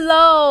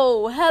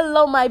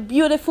Hello, my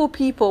beautiful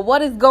people.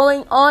 What is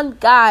going on,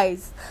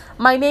 guys?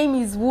 My name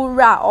is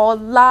Wura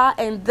Ola,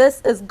 and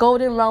this is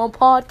Golden Round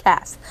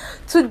Podcast.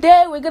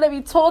 Today, we're gonna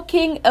be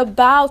talking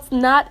about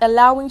not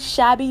allowing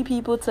shabby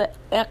people to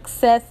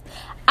access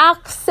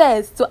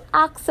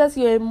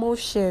your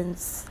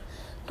emotions.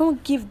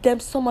 Don't give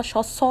them so much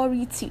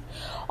authority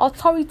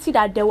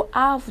that they'll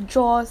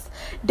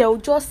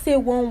just say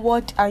one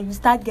word and you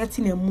start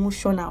getting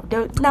emotional.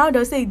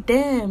 They'll say,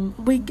 damn,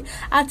 they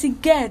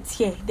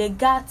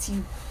got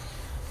you.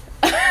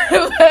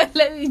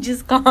 Let me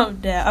just calm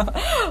down.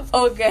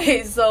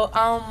 Okay, so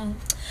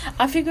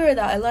I figured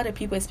that a lot of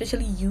people,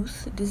 especially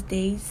youth these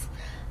days,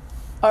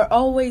 are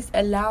always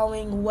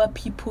allowing what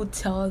people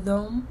tell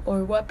them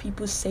or what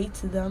people say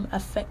to them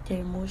affect their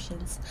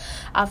emotions.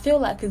 I feel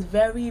like it's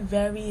very,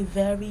 very,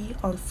 very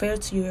unfair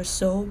to your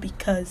soul,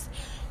 because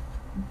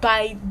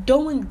by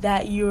doing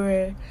that,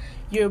 you're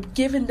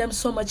giving them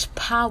so much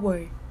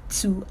power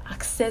to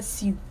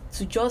access you.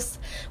 To just,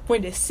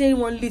 when they say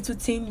one little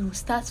thing, you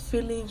start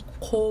feeling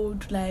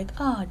cold, like,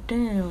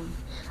 damn,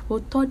 no,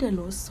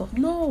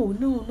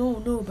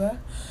 bro.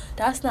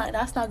 That's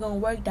not gonna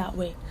work that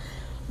way.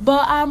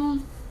 But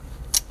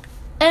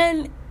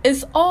and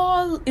it's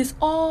all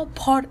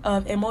part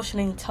of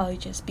emotional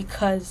intelligence,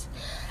 because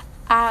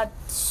as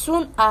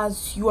soon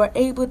as you are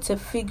able to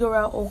figure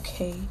out,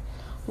 okay,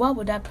 why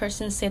would that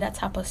person say that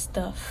type of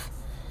stuff?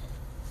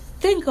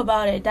 Think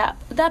about it.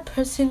 That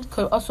person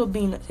could also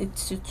be in a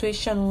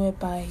situation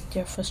whereby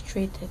they're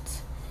frustrated.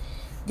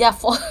 They're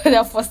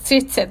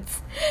frustrated.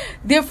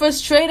 They're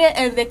frustrated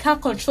and they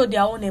can't control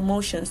their own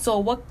emotions. So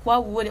what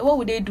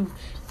would they do?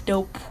 They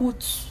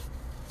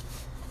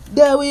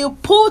will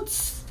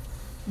put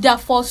their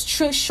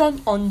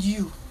frustration on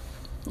you.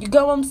 You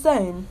get what I'm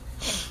saying?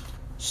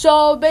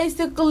 So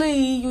basically,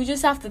 you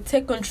just have to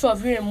take control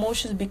of your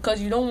emotions, because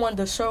you don't want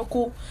the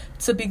circle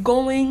to be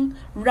going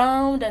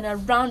round and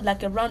around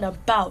like a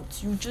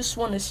roundabout. You just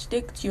want to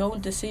stick to your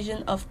own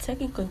decision of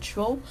taking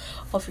control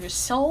of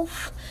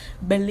yourself,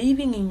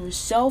 believing in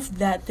yourself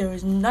that there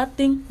is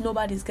nothing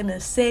nobody's gonna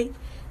say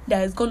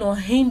that is gonna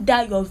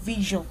hinder your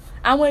vision.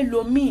 And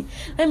let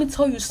me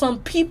tell you, some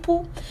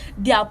people,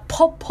 their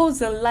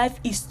purpose in life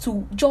is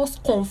to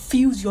just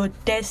confuse your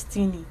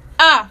destiny.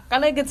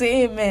 Can I get an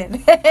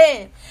amen?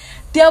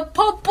 Their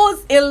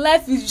purpose in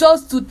life is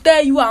just to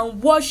tell you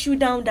and wash you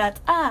down that,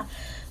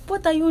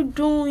 what are you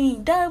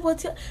doing?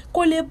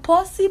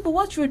 Possible.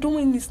 What you're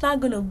doing is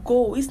not gonna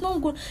go. It's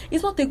not good.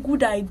 It's not a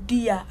good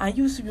idea. And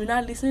you're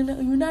not listening.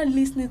 You're not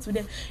listening to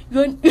them.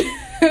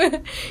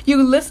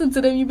 You listen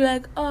to them. You be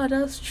like,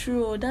 that's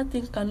true. That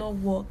thing cannot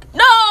work.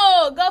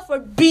 No, God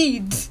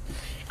forbid.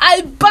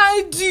 I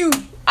bind you.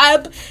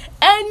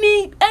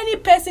 Any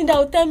person that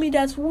will tell me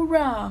that,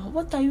 Wura,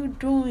 what are you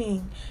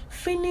doing?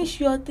 Finish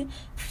your thing.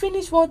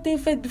 Finish one thing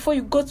first before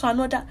you go to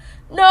another.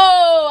 No,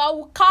 I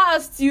will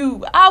cast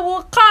you.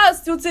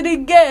 To the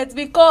gate,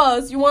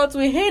 because you want to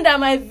hinder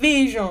my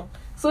vision.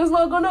 So it's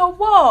not gonna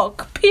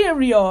work.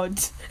 Period.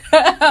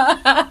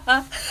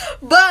 But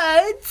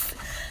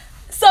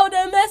so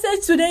the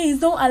message today is,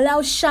 don't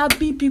allow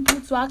shabby people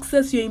to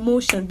access your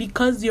emotion,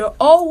 because you're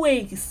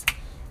always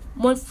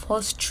one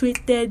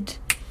frustrated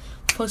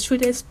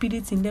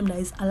spirit in them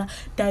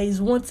that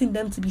is wanting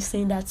them to be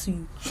saying that to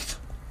you.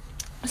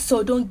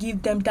 So don't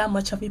give them that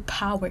much of a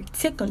power.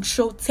 Take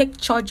control, take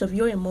charge of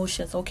your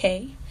emotions,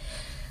 okay?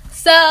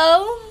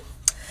 So,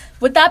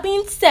 with that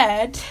being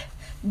said,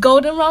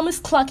 Golden Rum is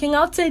clocking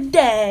out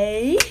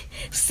today.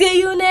 See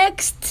you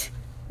next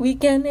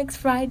weekend, next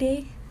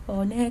Friday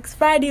or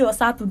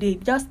Saturday.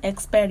 Just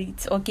expect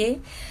it,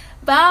 okay?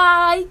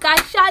 Bye.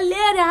 Catch you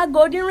later.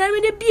 Golden Rum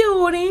in the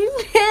building.